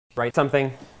Write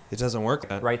something. It doesn't work.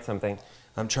 Write something.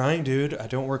 I'm trying, dude. I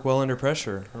don't work well under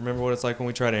pressure. Remember what it's like when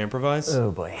we try to improvise?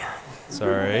 Oh boy.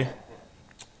 Sorry.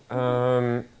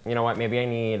 You know what? Maybe I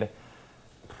need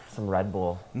some Red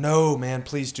Bull. No, man,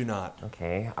 please do not.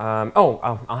 Okay.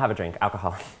 I'll have a drink.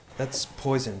 Alcohol. That's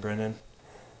poison, Brennan.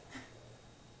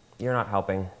 You're not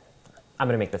helping. I'm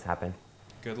gonna make this happen.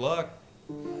 Good luck.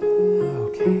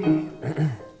 Okay.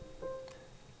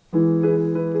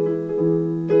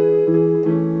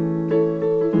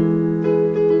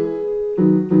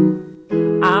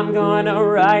 I'm gonna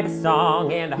write a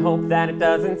song and I hope that it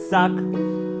doesn't suck.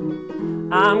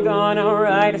 I'm gonna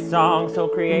write a song so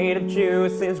creative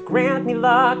juices grant me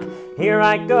luck. Here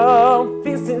I go,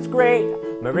 this is great.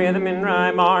 My rhythm and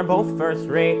rhyme are both first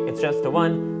rate. It's just a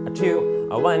 1, a 2,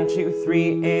 a 1, 2,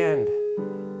 3, and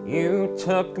you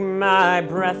took my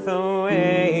breath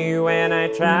away when I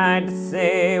tried to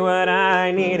say what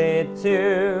I needed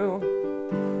to.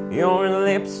 Your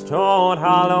lips told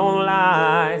hollow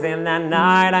lies, and that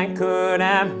night I could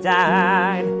have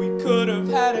died. We could have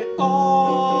had it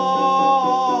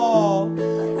all,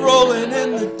 rolling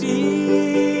in the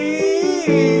deep.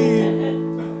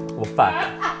 Well, fuck.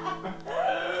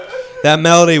 That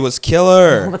melody was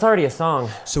killer. Well, it's already a song.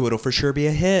 So it'll for sure be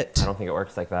a hit. I don't think it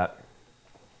works like that.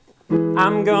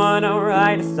 I'm gonna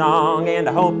write a song and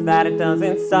I hope that it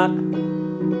doesn't suck.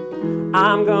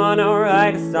 I'm gonna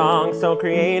write a song so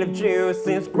creative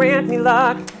juices grant me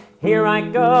luck. Here I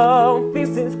go,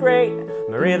 this is great.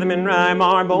 My rhythm and rhyme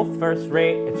are both first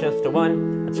rate. It's just a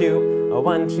 1, a 2, a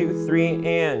 1, 2, 3,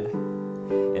 and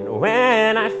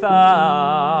when I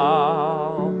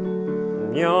fall,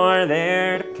 you're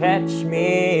there to catch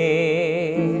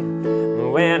me.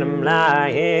 When I'm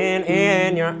lying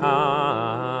in your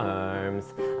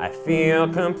arms, I feel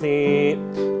complete.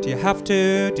 Do you have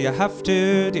to, do you have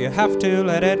to, do you have to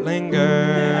let it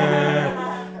linger?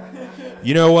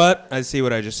 You know what? I see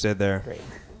what I just did there. Great.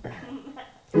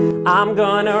 I'm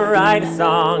gonna write a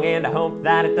song and I hope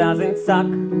that it doesn't suck.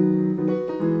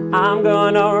 I'm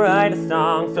gonna write a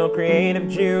song so creative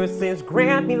juices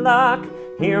grant me luck.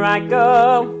 Here I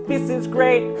go, this is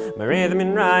great. My rhythm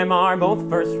and rhyme are both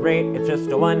first rate. It's just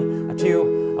a 1, a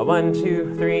 2, a 1,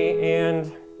 2, 3,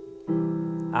 and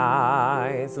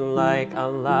eyes like a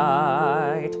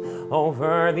light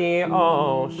over the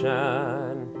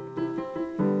ocean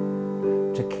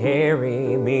to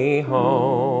carry me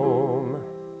home.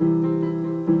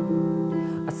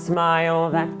 A smile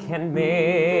that can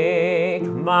make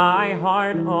my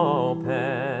heart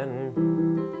open.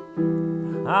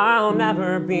 I'll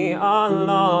never be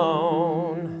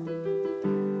alone.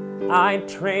 I'd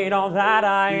trade all that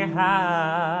I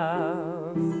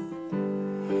have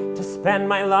to spend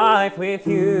my life with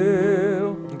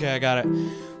you. Okay, I got it.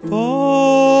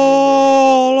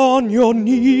 Fall on your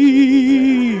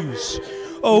knees.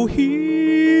 Oh,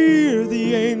 hear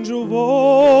the angel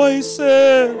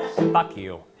voices. Fuck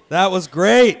you. That was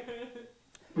great.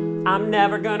 I'm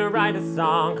never gonna write a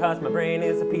song cause my brain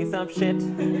is a piece of shit.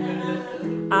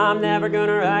 I'm never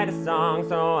gonna write a song,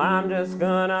 so I'm just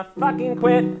gonna fucking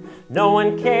quit. No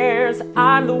one cares,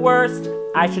 I'm the worst.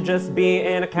 I should just be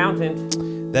an accountant.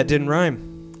 That didn't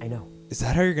rhyme. I know. Is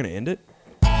that how you're gonna end it?